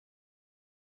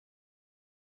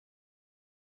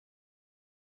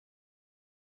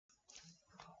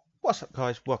What's up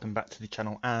guys, welcome back to the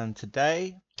channel, and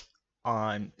today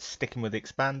I'm sticking with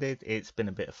Expanded. It's been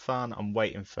a bit of fun. I'm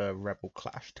waiting for Rebel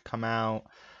Clash to come out,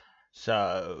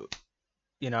 so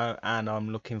and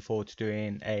I'm looking forward to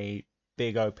doing a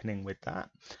big opening with that.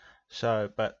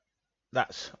 But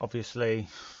that's obviously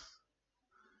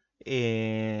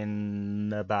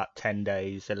in about 10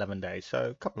 days, 11 days,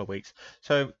 so a couple of weeks.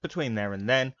 So between there and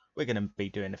then, we're going to be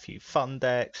doing a few fun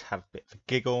decks, have a bit of a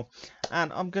giggle,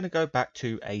 and I'm going to go back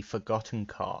to a forgotten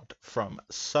card from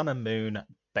Sun and Moon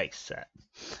base set,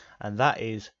 and that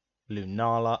is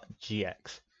Lunala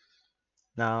GX.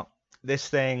 Now, this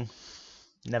thing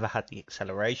never had the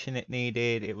acceleration it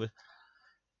needed,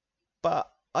 but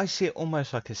I see it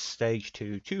almost like a stage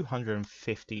 2,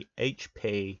 250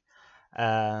 HP,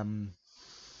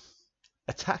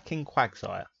 attacking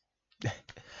Quagsire.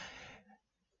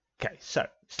 Okay, so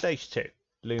stage 2.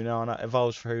 Lunala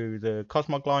evolves through the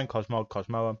Cosmog line, Cosmog,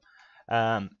 Cosmoem.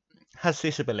 Has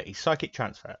this ability, Psychic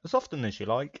Transfer. As often as you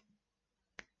like,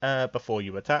 before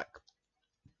you attack,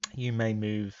 you may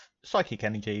move Psychic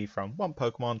Energy from one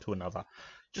Pokemon to another.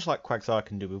 Just like Quagsire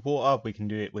can do with Water, we can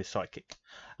do it with Psychic.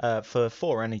 For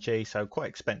 4 energy, so quite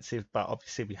expensive, but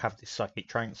obviously we have this Psychic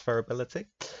Transfer ability.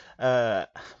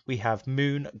 We have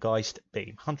Moongeist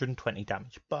Beam, 120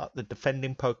 damage, but the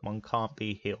defending Pokemon can't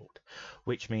be healed,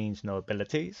 which means no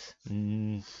abilities,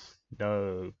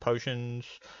 no potions,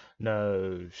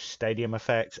 no stadium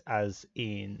effects as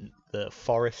in the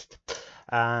forest,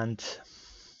 and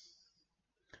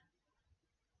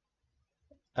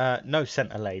no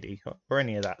Center Lady or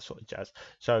any of that sort of jazz.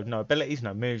 So no abilities,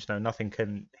 no moves, no nothing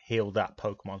can heal that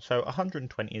Pokemon. So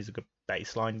 120 is a good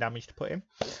baseline damage to put in.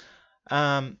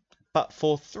 But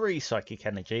for 3 Psychic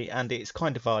Energy, and it's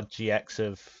kind of our GX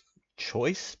of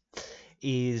choice,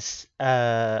 is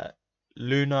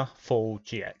Lunar Fall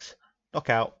GX. Knock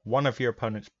out one of your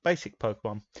opponent's basic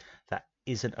Pokemon that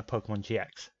isn't a Pokemon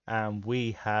GX. And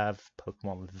we have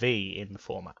Pokemon V in the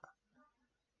format.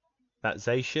 That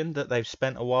Zacian that they've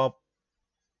spent a while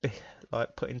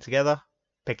like putting together,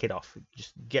 pick it off.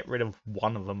 Just get rid of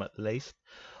one of them at least.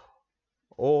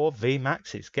 Or V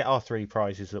Maxes. Get our 3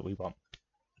 prizes that we want.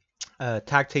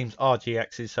 Tag teams are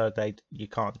GXs, so you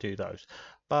can't do those.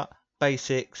 But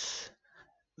basics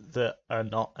that are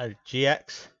not a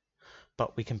GX,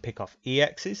 but we can pick off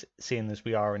EXs, seeing as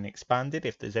we are an expanded.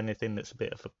 If there's anything that's a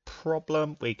bit of a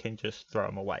problem, we can just throw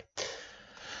them away.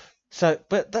 So,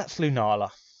 but that's Lunala.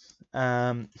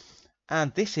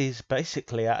 And this is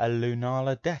basically a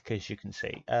Lunala deck, as you can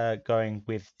see, going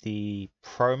with the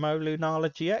promo Lunala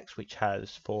GX, which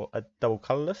has for a double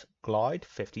colorless Glide,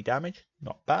 50 damage,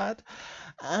 not bad,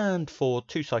 and for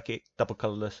 2 psychic double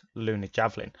colorless Lunar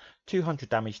Javelin, 200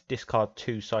 damage, discard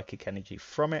 2 psychic energy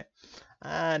from it,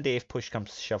 and if push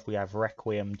comes to shove, we have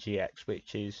Requiem GX,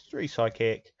 which is 3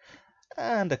 psychic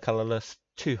and a colorless,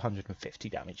 250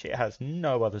 damage. It has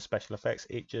no other special effects.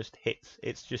 It just hits.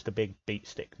 It's just a big beat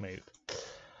stick move.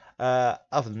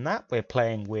 Other than that, we're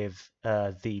playing with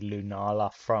the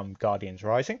Lunala from Guardians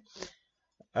Rising.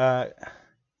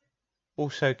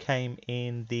 Also came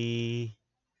in the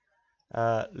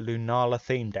Lunala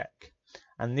theme deck,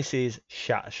 and this is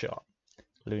Shattershot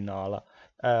Lunala.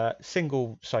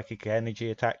 Single psychic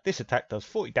energy attack. This attack does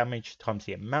 40 damage times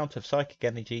the amount of psychic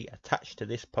energy attached to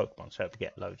this Pokemon. So if you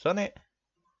get loads on it,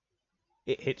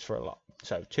 it hits for a lot.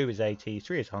 So 2 is 80,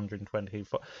 3 is 120,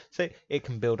 4. So it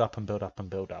can build up and build up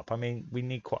and build up. I mean, we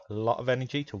need quite a lot of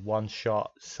energy to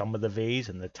one-shot some of the Vs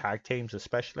and the tag teams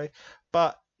especially,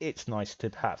 but it's nice to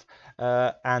have.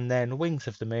 And then Wings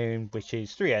of the Moon, which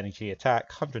is 3 energy attack,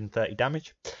 130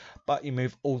 damage, but you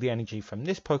move all the energy from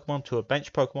this Pokemon to a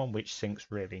bench Pokemon, which syncs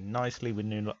really nicely with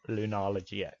Lunala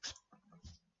GX.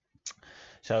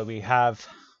 So we have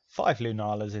 5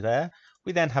 Lunalas there.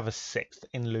 We then have a 6th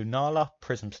in Lunala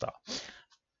Prism Star.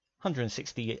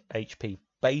 160 HP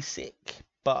basic,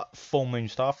 but Full Moon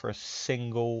Star for a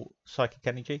single psychic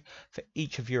energy. For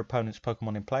each of your opponent's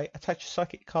Pokemon in play, attach a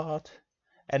psychic card,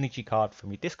 energy card from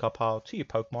your discard pile to your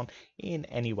Pokemon in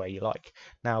any way you like.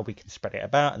 Now we can spread it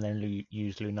about and then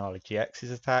use Lunala GX's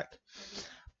attack.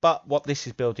 But what this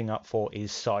is building up for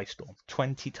is Psystorm,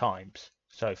 20 times.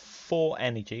 So 4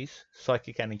 energies,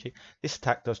 psychic energy. This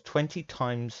attack does 20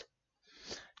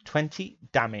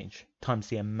 damage times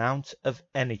the amount of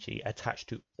energy attached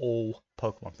to all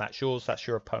Pokemon. That's yours, that's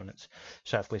your opponent's.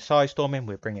 So if we're Psystorming,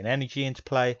 we're bringing energy into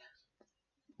play,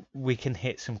 we can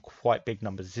hit some quite big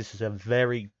numbers. This is a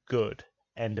very good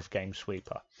end of game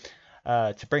sweeper.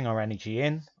 To bring our energy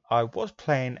in, I was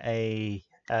playing a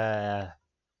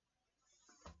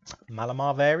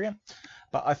Malamar variant,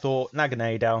 but I thought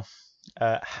Naganadel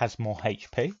has more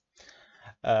HP.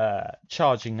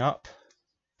 Charging up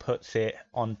puts it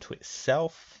onto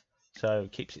itself, so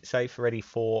keeps it safe, ready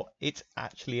for it's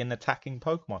actually an attacking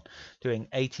Pokemon, doing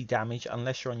 80 damage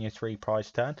unless you're on your 3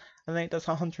 prize turn, and then it does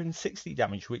 160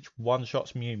 damage, which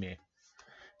one-shots Mew Mew.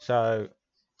 So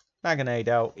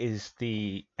Naganadel is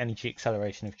the energy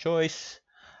acceleration of choice,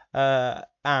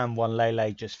 and one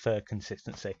Lele just for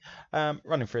consistency.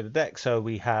 Running through the deck, so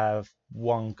we have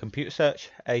one computer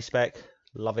search, A spec,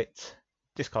 love it.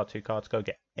 Discard 2 cards, go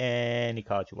get any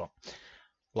card you want.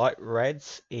 Light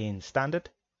reds in standard,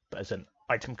 but as an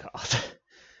item card.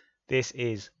 This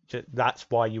is that's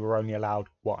why you were only allowed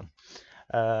 1.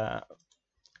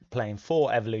 Playing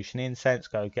 4 evolution incense,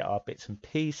 go get our bits and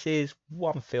pieces.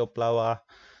 1 field blower,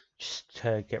 just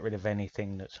to get rid of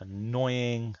anything that's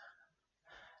annoying.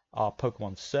 Our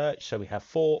Pokemon search, so we have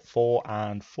 4, 4,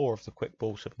 and 4 of the quick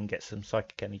balls, so we can get some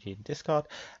psychic energy and discard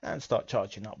and start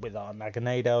charging up with our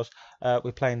Naganadels.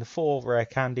 We're playing the 4 rare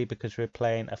candy because we're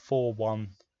playing a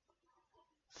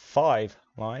 4-1-5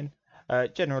 line.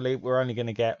 Generally, we're only going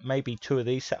to get maybe 2 of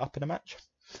these set up in a match,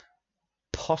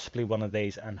 possibly one of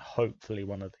these, and hopefully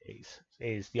one of these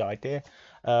is the idea.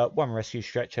 1 rescue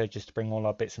stretcher just to bring all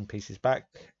our bits and pieces back.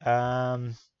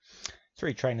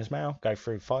 3 trainers mail, go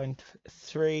through, find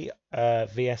 3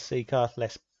 VS Seeker,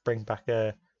 let's bring back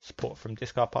a support from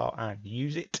discard pile and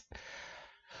use it.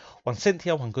 1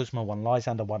 Cynthia, 1 Guzma, 1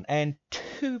 Lysander, 1 N,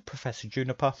 2 Professor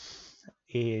Juniper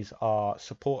is our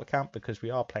support account because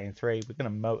we are playing 3. We're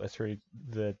going to motor through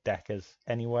the deck as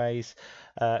anyways.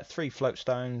 3 float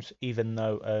stones, even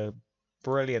though a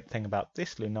brilliant thing about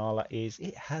this Lunala is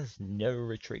it has no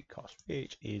retreat cost,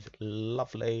 which is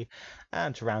lovely.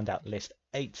 And to round out the list,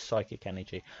 8 psychic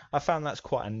energy. I found that's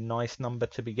quite a nice number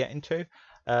to be getting to.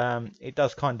 It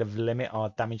does kind of limit our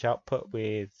damage output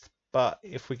but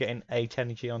if we're getting 8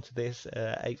 energy onto this,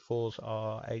 8 fours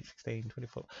are 8, 16,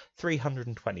 24,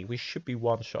 320. We should be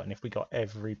one-shotting if we got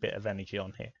every bit of energy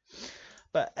on here.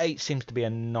 But 8 seems to be a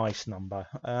nice number.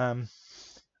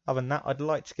 Other than that, I'd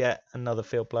like to get another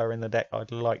field blower in the deck.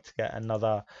 I'd like to get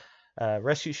another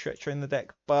rescue stretcher in the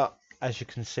deck. But as you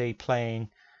can see, playing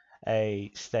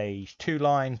a stage 2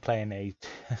 line, playing a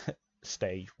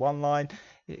stage 1 line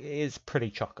is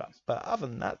pretty chocker. But other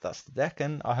than that, that's the deck,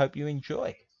 and I hope you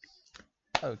enjoy.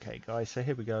 Okay guys, so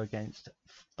here we go against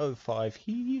 05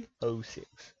 he 06.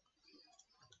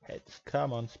 Heads,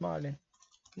 come on, smiling.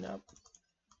 Nope.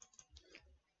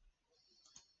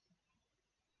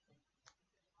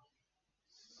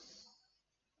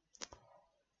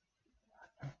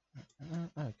 Okay,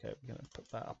 we're going to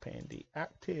put that up in the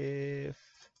active.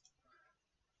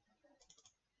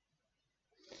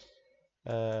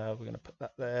 We're going to put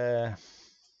that there.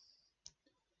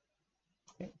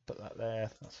 Okay, put that there,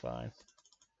 that's fine.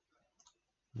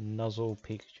 Nuzzle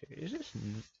Pikachu. Is this?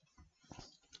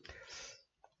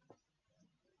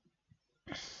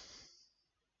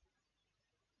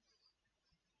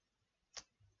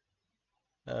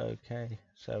 Okay,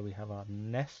 so we have our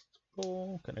nest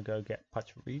ball. Gonna go get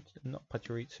Pachirisu, not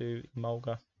Pachirisu,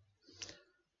 Emolga.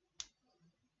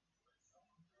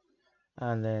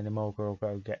 And then Emolga will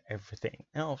go get everything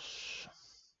else.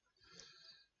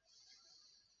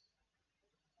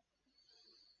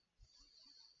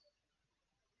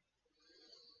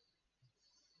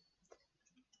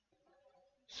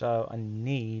 So I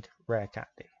need rare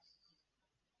candy.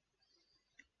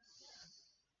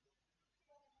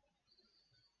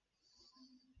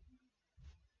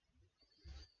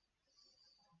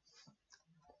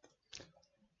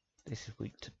 This is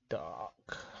weak to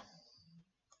dark.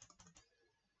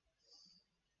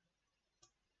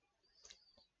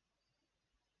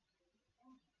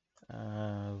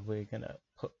 We're gonna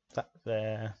put that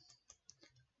there.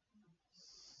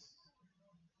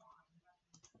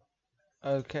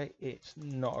 Okay, it's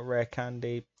not a rare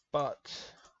candy, but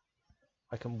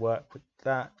I can work with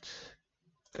that.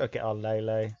 Go get our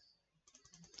Lele.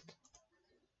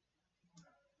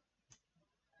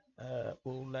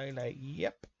 Will Lele,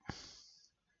 yep.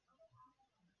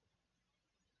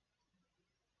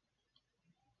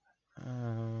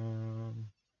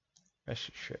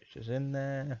 Rescue stretchers in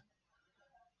there.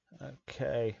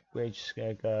 Okay, we're just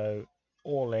gonna go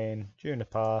all in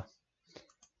Juniper.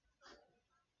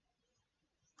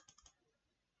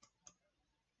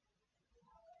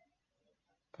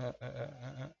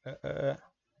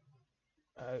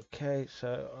 Okay,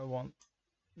 so I want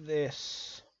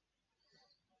this.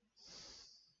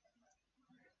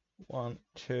 1,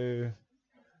 2.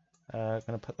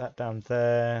 Gonna put that down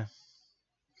there.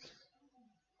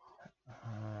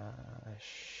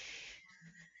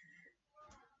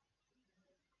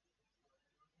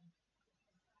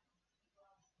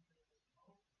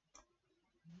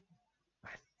 I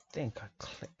think I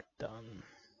clicked done.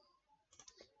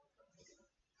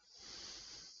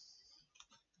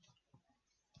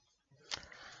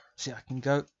 See, I can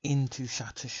go into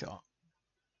Shatter Shot.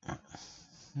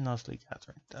 Nosley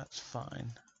Gathering, that's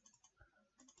fine.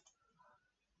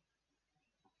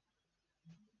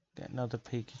 Get another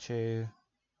Pikachu.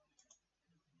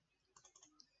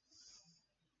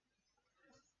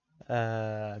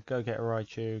 Go get a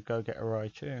Raichu, go get a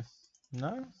Raichu.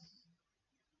 No?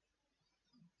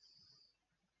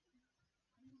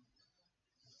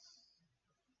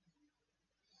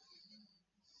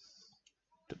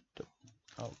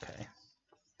 Okay.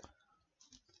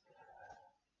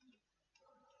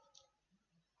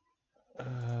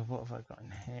 What have I got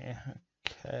in here?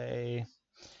 Okay.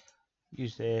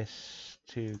 Use this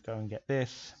to go and get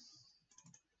this.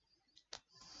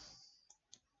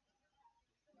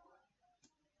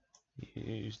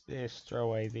 Use this, throw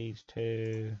away these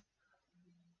two.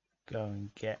 Go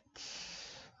and get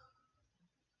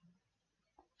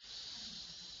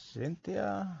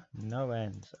Cynthia. No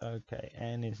ends. Okay,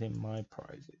 N is in my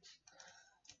prizes.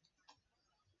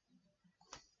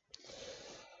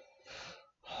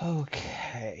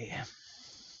 Okay.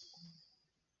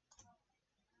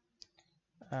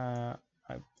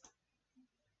 I've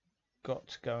got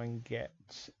to go and get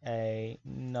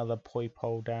another poi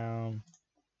pole down.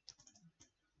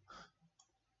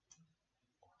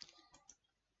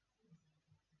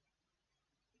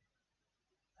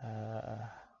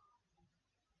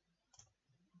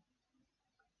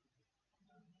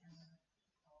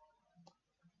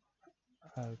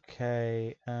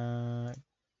 Okay, go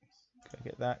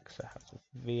get that because I have the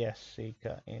VS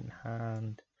Seeker in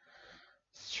hand.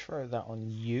 Throw that on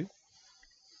you.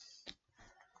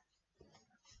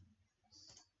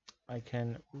 I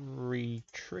can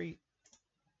retreat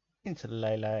into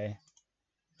Lele.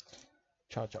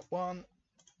 Charge up one.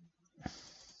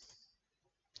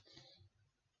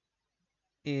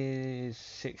 Is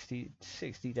 60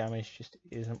 damage, just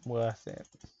isn't worth it.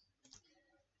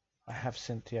 I have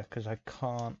Cynthia because I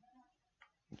can't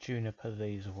Juniper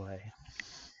these away.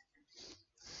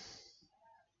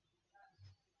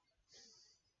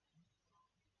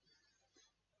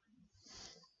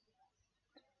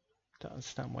 Don't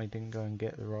understand why you didn't go and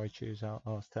get the Raichus out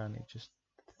last turn. It just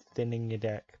thinning your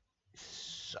deck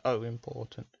is so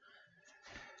important.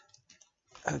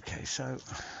 Okay, so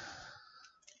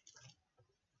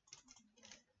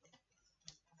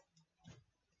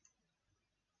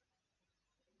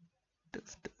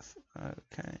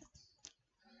okay,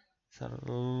 so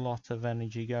a lot of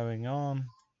energy going on.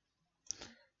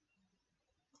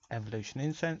 Evolution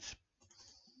Incense.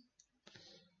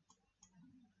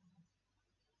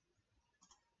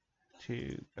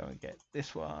 To go and get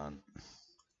this one.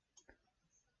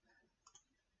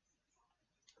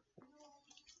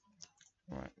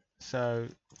 Right, so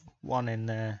one in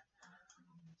there.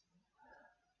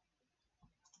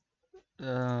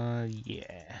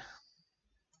 Yeah.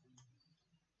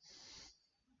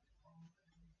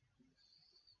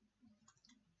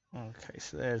 Okay,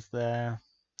 so there's there.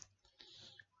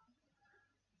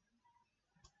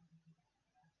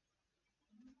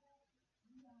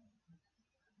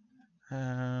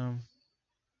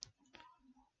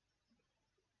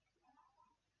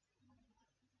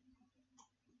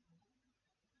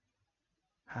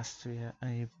 Has to be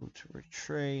able to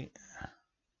retreat.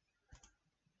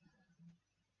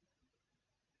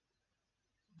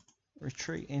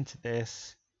 Retreat into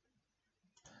this.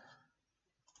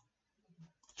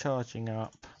 Charging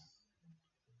up.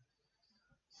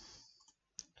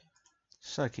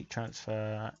 Psychic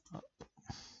transfer up.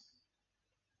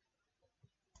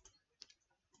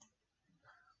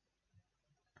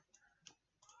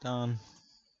 Done.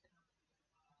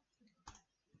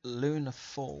 Lunar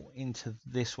fall into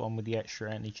this one with the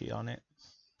extra energy on it.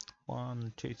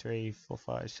 1, 2, 3, 4,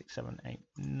 5, 6, 7, 8,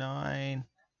 9.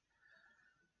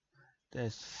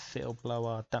 There's field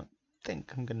blower. Don't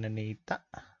think I'm gonna need that.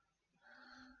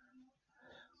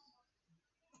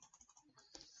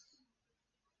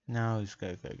 Now let's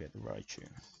go get the Raichu.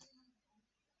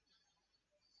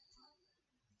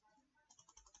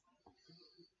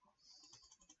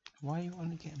 Why are you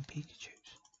only getting Pikachus?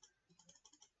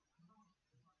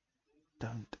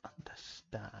 Don't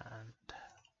understand.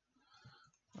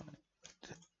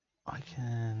 Right. I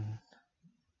can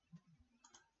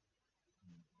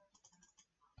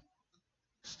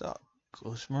start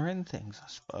Gosmarin things, I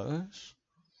suppose.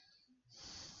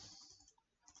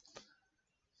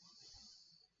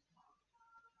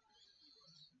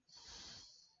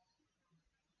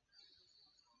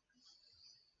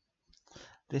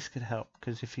 This could help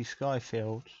because if he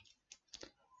Skyfields,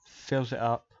 fills it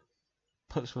up,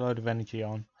 puts a load of energy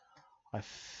on, I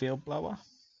Field Blower.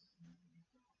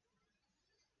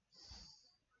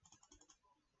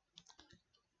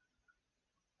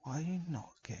 Why are you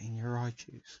not getting your eye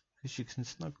juice? Because you can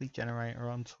snugly generate her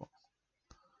on top.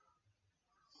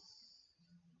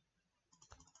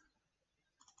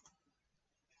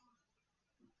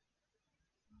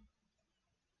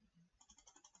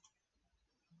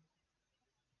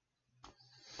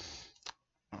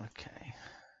 Okay.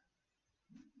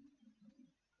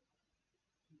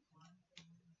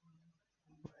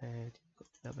 Red, you've got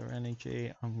the other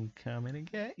energy. I'm coming to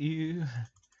get you.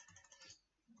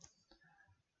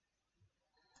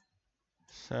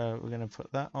 So we're going to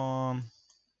put that on.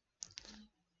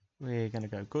 We're going to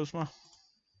go Guzma.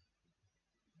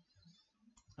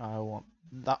 I want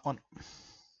that one.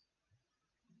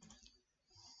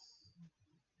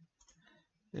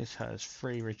 This has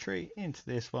free retreat into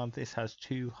this one. This has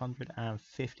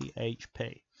 250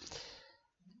 HP.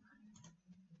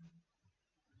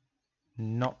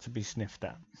 Not to be sniffed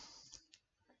at.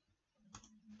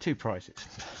 2 prizes.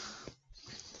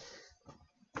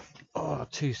 Oh,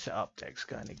 2 setup decks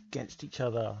going against each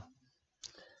other.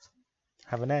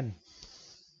 Have an N.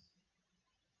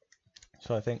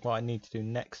 So I think what I need to do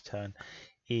next turn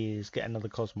is get another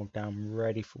Cosmog down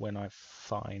ready for when I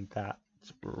find that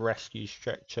rescue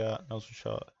stretcher, nozzle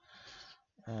shot,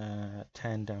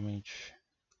 10 damage.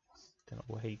 Don't know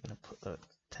where you're going to put the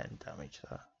 10 damage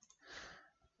there.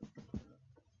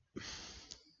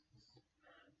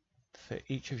 For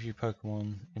each of you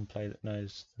Pokemon in play that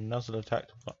knows the nuzzle attack.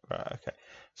 Right, okay.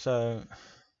 So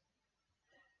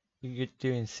you're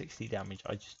doing 60 damage.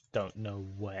 I just don't know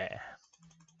where.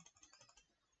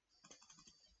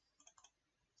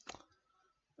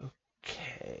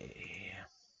 Okay.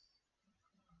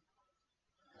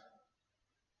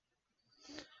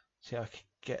 See, I could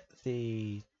get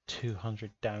the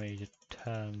 200 damage a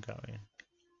turn going.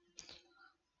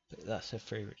 But that's a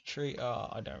free retreat. Oh,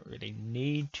 I don't really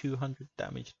need 200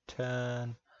 damage a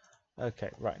turn. Okay,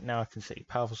 right, now I can see.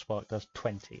 Powerful Spark does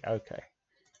 20. Okay.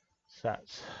 So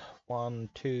that's 1,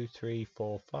 2, 3,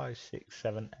 4, 5, 6,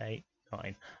 7, 8,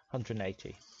 9.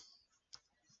 180.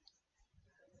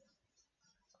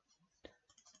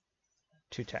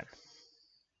 210.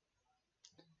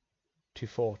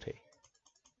 240.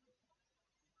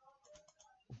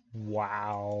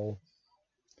 Wow.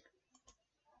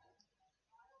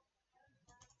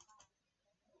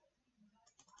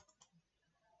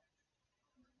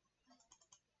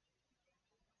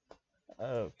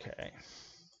 Okay.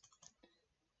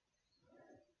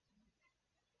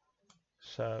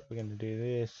 So we're going to do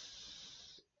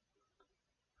this.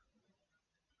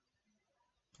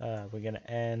 We're going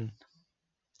to end.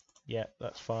 Yeah,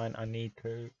 that's fine. I need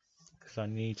to, because I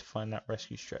need to find that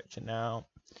rescue stretcher now.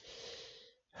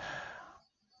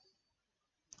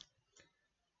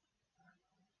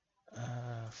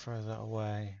 Throw that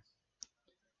away.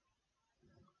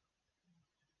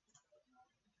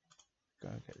 Go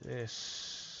and get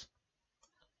this.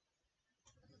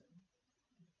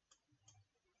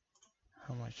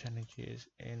 How much energy is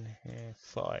in here?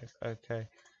 5. Okay.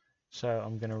 So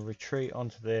I'm going to retreat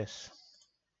onto this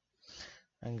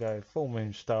and go full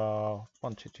moon star.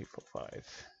 1, 2, 3, 4,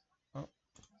 5. Oh.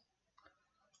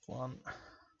 1,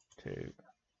 2,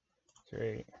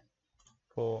 3,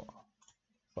 4,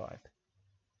 5.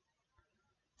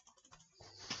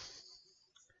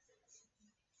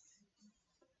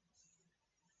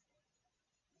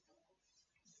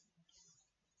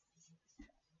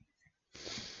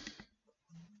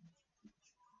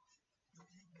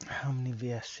 How many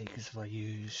VS Seekers have I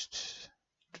used?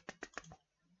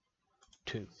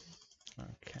 2.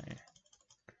 Okay.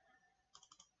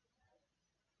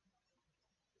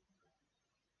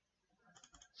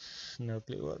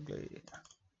 Snuggly Wuggly.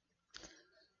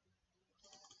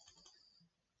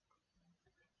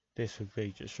 This would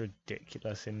be just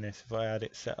ridiculous in this if I had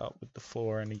it set up with the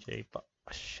 4 energy, but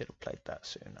I should have played that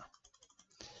sooner.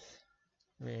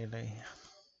 Really.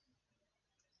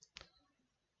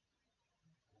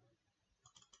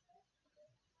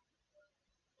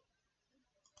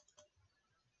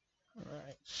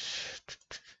 Right.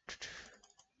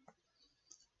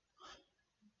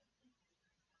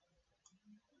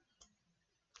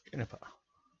 Juniper.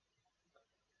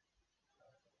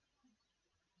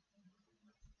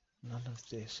 None of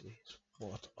this is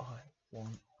what I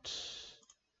want.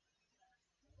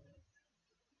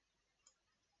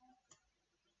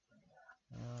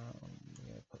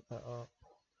 Yeah, put that up.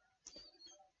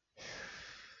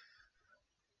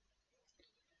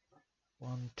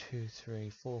 One, 2, 3,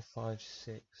 4, 5,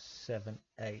 6, 7,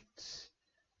 8. It's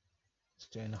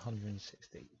doing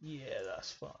 160. Yeah,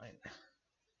 that's fine.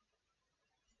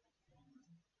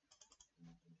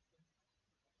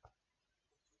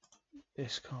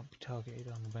 This can't be targeted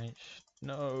on the bench.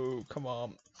 No, come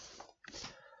on.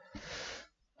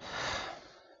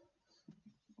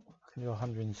 Can do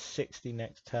 160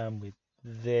 next turn with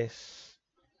this.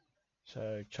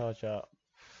 So charge up.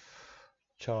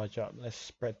 Let's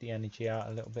spread the energy out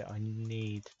a little bit. I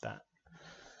need that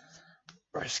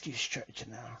rescue stretcher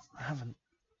now. I haven't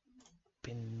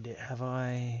binned it, have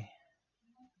I?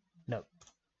 No.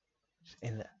 It's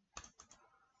in there.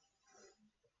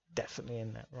 Definitely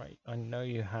in there. Right. I know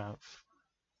you have.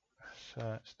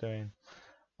 So it's doing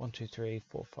 1, 2, 3,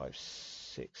 4, 5,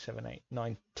 6, 7, 8,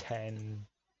 9, 10,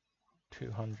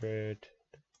 200.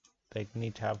 They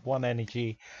need to have 1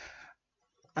 energy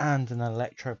and an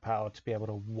electro power to be able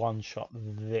to one-shot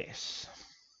this.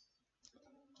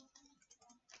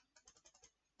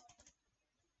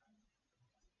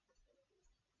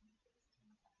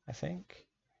 I think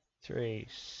 3,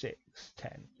 6,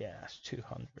 10. Yeah, that's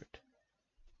 200.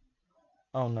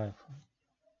 Oh no.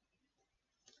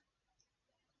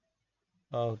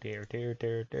 Oh dear.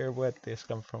 Where did this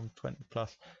come from? 20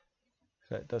 plus.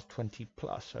 So it does 20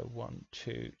 plus. So 1,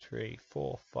 2, 3,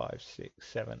 4, 5, 6,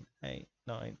 7, 8,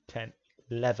 9, 10,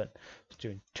 11. It's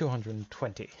doing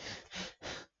 220.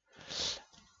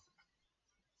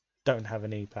 Don't have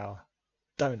an E-power.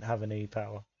 Don't have an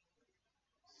E-power.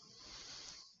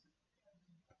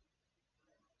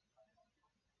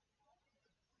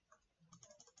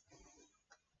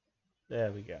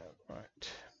 There we go.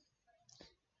 Right.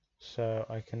 So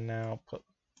I can now put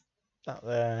that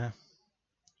there.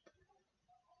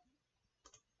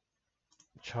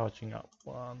 Charging up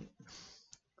 1.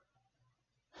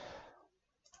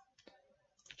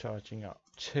 Charging up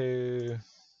 2.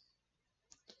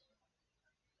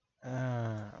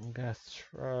 I'm going to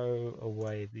throw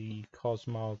away the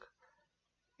Cosmog.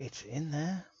 It's in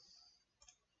there.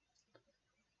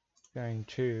 Going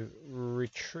to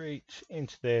retreat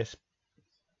into this.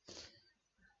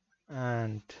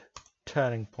 And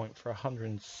turning point for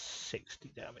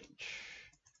 160 damage.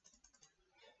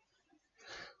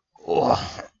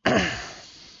 Oh.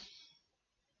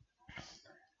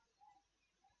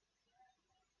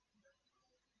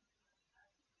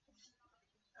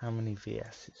 How many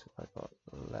VSs have I got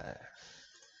left?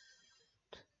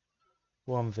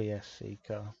 1 VS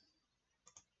Seeker.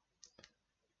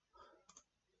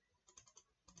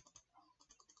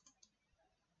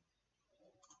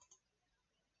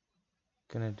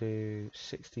 Gonna do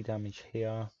 60 damage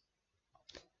here.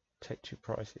 Take 2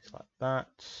 prizes like that.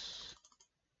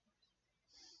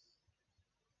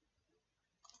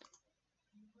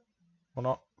 Or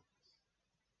not.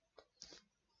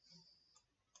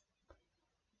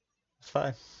 It's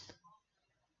fine.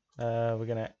 We're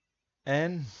gonna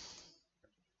N.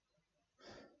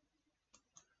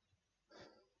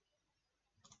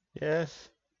 Yes.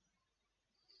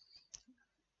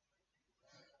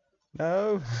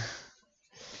 No.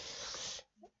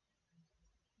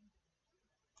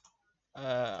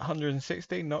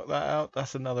 160, knock that out.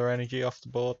 That's another energy off the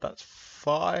board. That's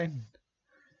fine.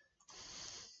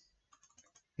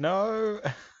 No.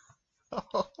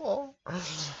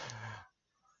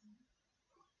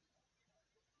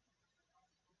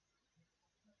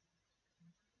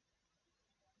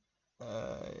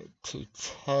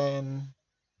 210.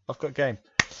 I've got game.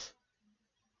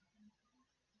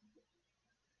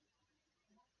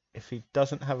 If he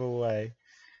doesn't have a way,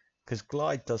 because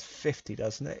glide does 50,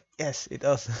 doesn't it? Yes, it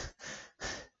does.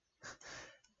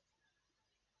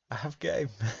 I have game.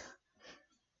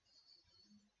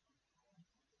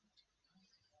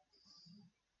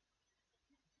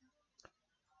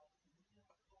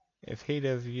 If he'd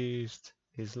have used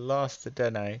his last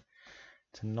Adene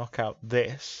to knock out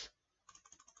this.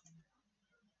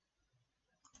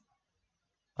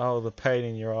 Oh, the pain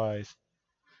in your eyes.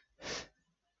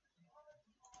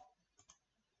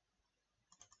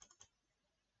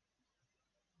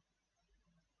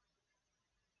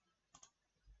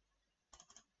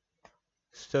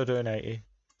 Still doing 80.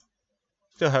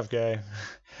 Still have game.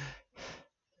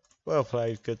 Well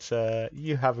played, good sir.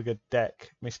 You have a good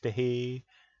deck, Mr. He.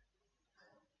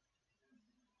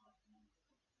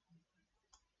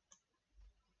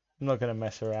 I'm not going to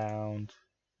mess around.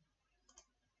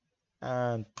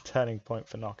 And turning point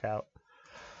for knockout.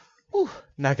 Ooh,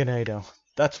 Naganadel.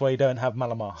 That's why you don't have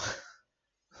Malamar.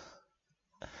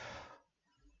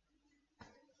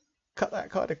 Cut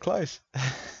that kind of close.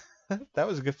 That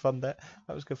was a good fun there.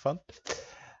 That was good fun.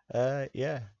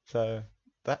 Yeah, so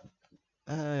that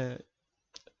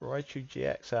Raichu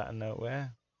GX out of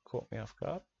nowhere caught me off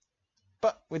guard.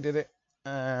 But we did it.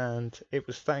 And it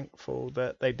was thankful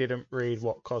that they didn't read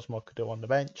what Cosmo could do on the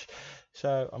bench.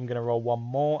 So I'm going to roll one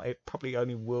more. It probably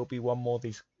only will be one more.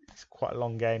 It's quite a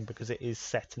long game because it is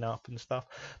setting up and stuff.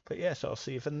 But yeah, so I'll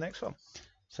see you for the next one.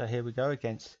 So here we go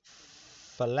against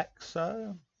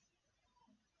Flexo.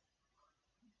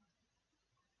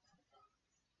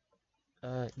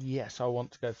 Yes, I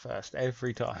want to go first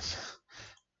every time.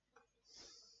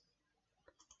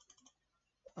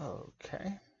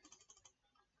 Okay.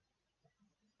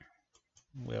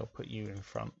 We'll put you in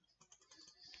front.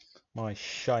 My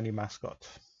shiny mascot.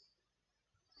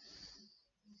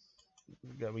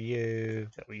 Go with you,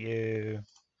 go with you.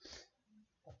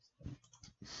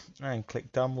 And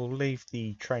click done. We'll leave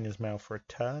the trainer's mail for a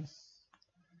turn.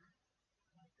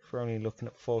 If we're only looking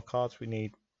at 4 cards, we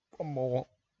need one more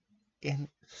in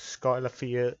Skylar for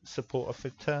your supporter for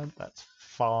turn. That's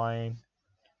fine.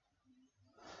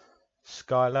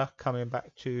 Skylar coming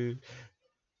back to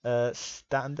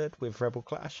standard with Rebel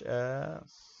Clash.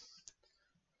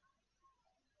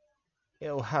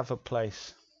 It'll have a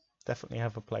place. Definitely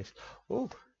have a place.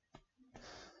 Ooh.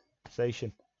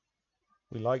 Zacian.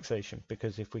 We like Zacian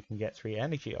because if we can get 3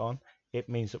 energy on, it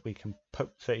means that we can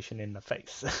poke Zacian in the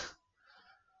face.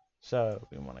 So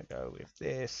we want to go with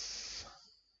this.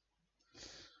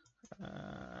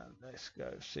 Let's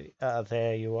go see.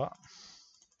 There you are.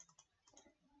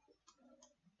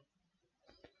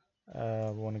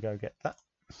 We want to go get that.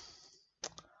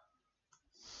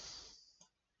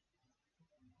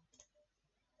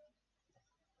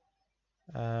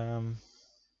 I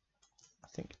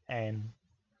think N.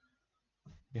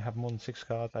 You have more than 6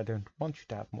 cards. I don't want you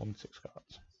to have more than 6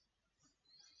 cards.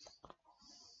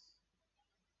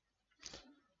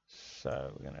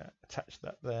 So we're going to attach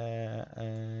that there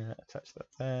and attach that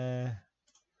there.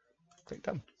 Click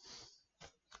done.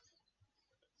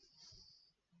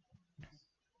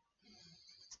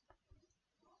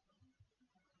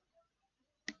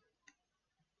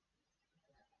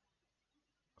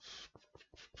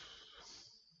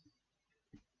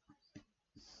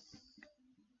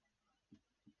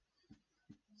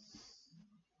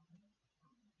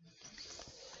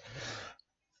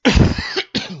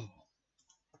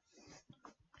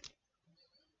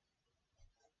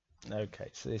 Okay,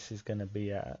 so this is going to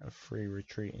be a free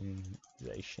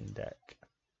retreatingization deck.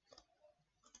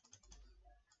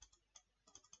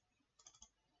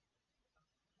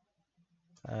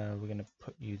 We're going to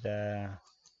put you there.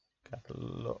 Have a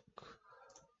look.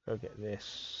 Go get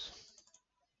this.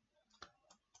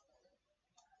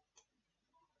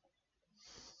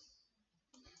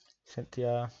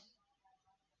 Cynthia.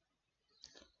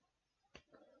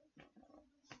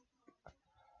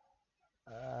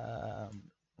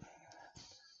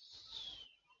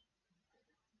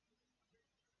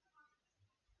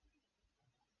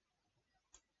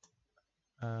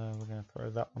 We're going to throw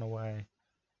that one away.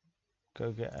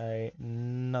 Go get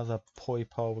another poi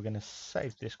pole. We're going to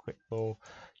save this quick ball.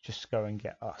 Just go and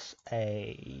get us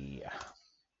a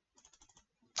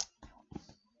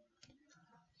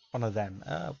one of them.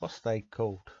 What's they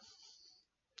called?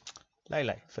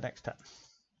 Lele for next turn.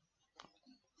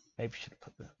 Maybe should have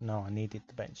put the. No, I needed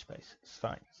the bench space. It's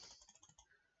fine.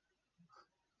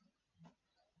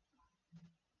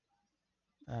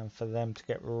 And for them to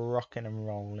get rocking and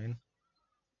rolling,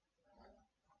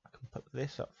 I can put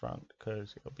this up front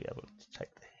because it'll be able to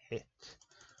take the hit.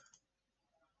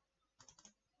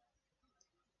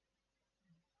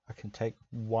 I can take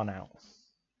one out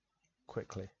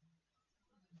quickly.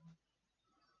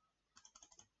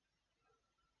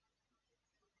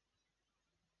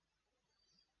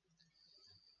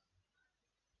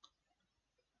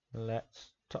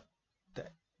 Let's top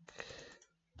deck.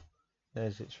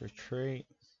 There's its retreat.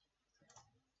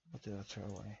 What did I throw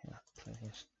away? Yeah,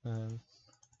 please.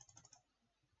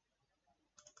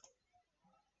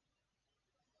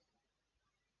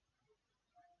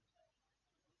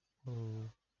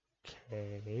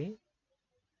 Okay.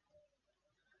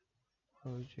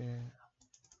 What would you?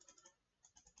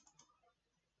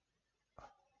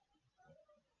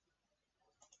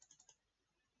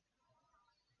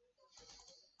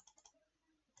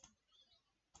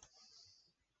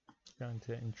 Going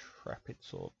to intrepid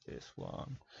sword this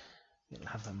one. You'll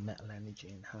have a metal energy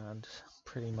in hand.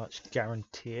 Pretty much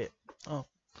guarantee it. Oh.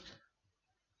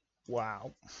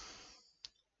 Wow.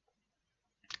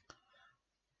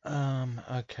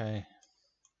 Okay.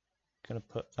 Gonna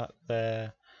put that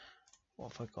there.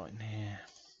 What have I got in here?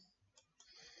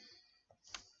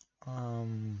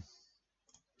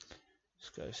 Let's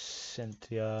go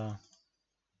Cynthia.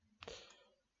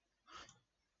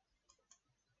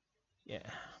 Yeah.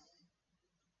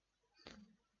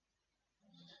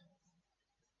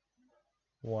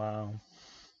 Wow.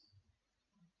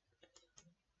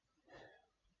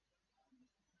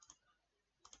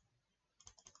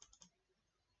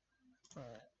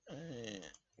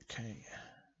 Okay.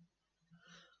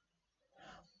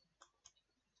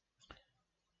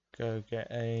 go get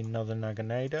another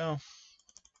Naganadel.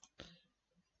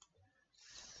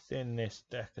 Thin this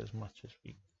deck as much as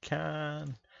we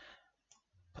can.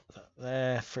 Put that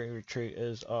there. 3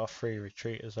 retreaters are 3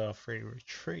 retreaters are 3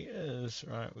 retreaters.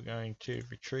 Right, we're going to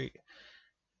retreat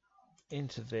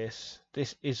into this.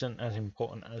 This isn't as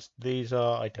important as these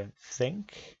are, I don't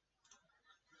think.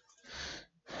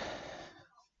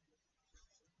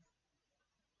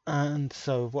 And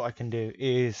so what I can do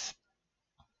is,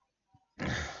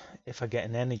 if I get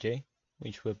an energy,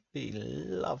 which would be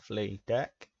lovely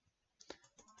deck,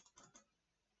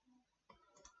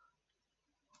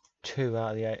 2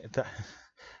 out of the 8,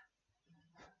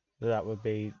 that would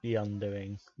be the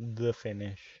undoing, the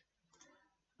finish.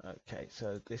 Okay,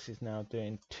 so this is now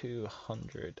doing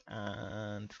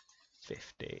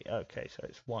 250. Okay, so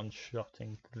it's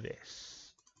one-shotting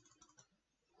this.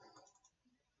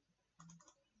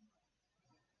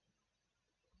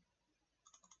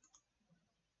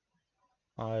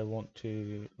 I want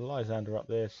to Lysander up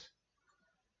this,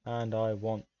 and I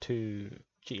want to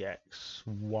GX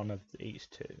one of these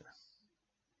two.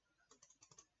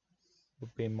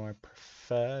 Would be my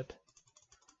preferred.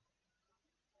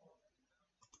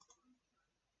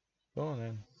 Go on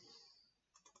then.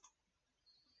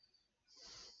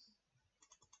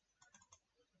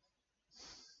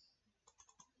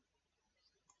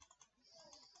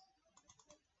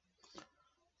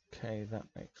 Okay, that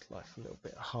makes life a little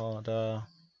bit harder.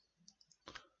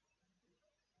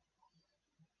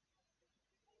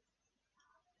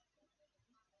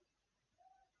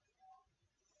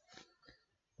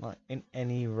 Like, in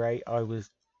any rate, I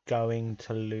was going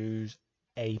to lose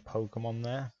a Pokemon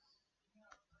there.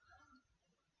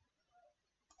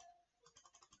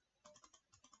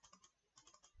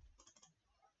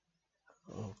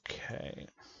 Okay.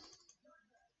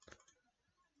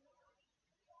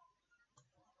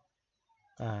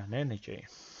 An energy.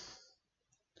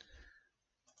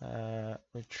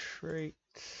 Retreat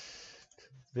to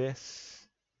this.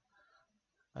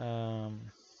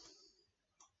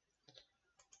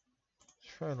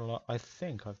 I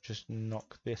think I've just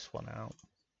knocked this one out.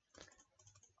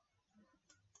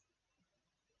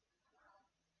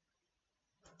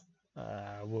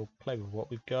 We'll play with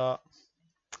what we've got.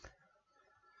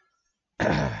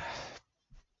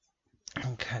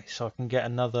 Okay, so I can get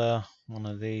another one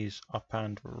of these up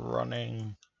and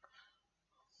running.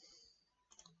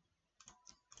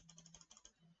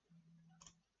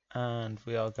 And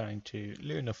we are going to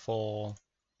Lunar Fall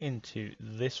into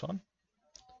this one.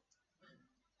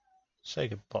 Say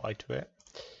goodbye to it.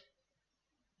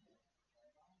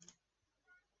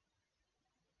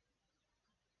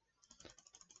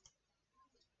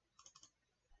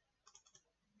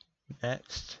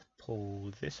 Next,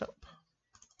 pull this up.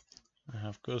 I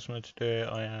have Guzma to do it.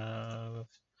 I have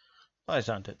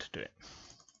Lysander to do it.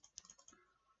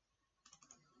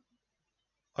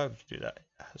 Why would you do that? It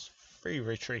has free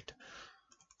retreat.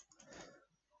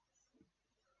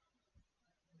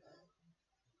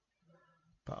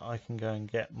 But I can go and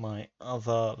get my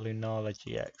other Lunala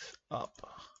GX up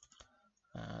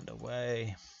and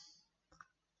away.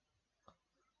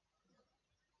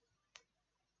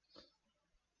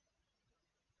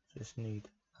 Just need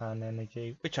an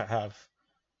energy, which I have,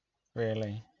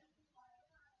 really.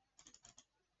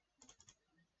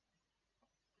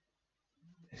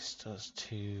 This does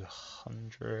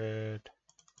 200.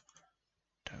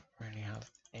 Don't really have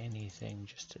anything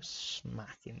just to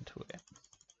smack into it.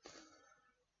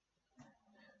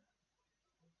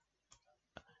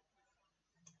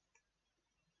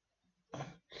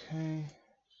 Okay,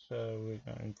 so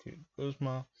we're going to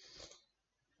Guzma.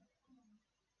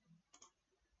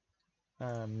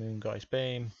 Moonguy's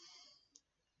Beam.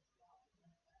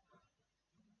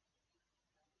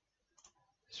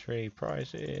 3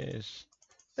 prizes.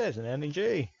 There's an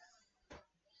energy.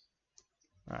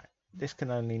 Right, this can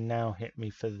only now hit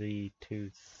me for the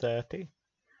 230.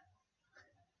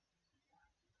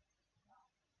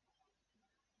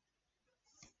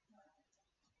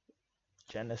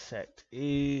 Genesect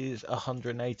is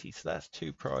 180, so that's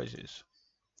 2 prizes.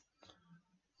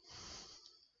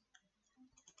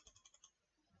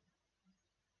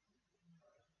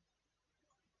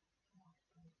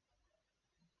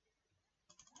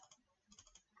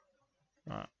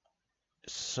 Right,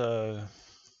 so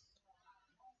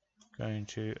going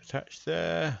to attach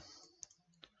there.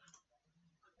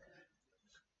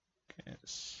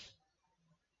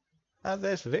 And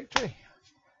there's the victory.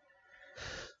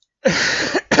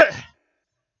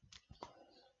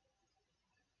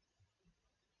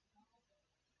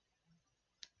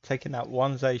 Taking that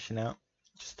one Zacian out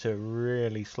just to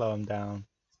really slow him down.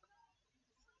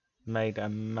 made a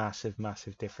massive,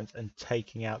 massive difference, and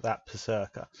taking out that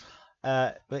berserker.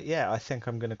 But yeah, I think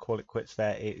I'm going to call it quits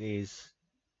there. It is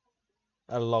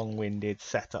a long-winded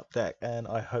setup deck, and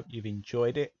I hope you've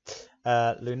enjoyed it.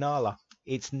 Lunala,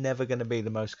 it's never going to be the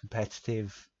most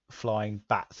competitive flying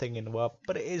bat thing in the world,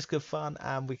 but it is good fun,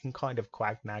 and we can kind of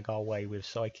QuagNag our way with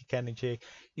psychic energy.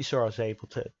 You saw I was able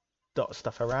to dot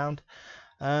stuff around.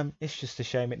 It's just a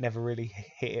shame it never really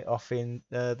hit it off in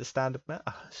the standard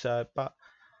meta. So, but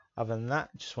other than that,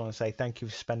 just want to say thank you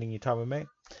for spending your time with me.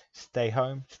 Stay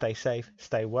home, stay safe,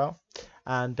 stay well,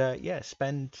 and yeah,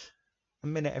 spend a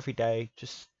minute every day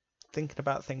just thinking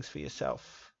about things for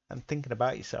yourself and thinking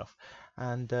about yourself,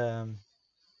 and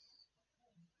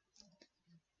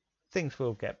things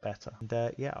will get better.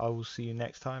 And yeah, I will see you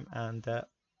next time, and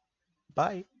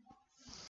bye.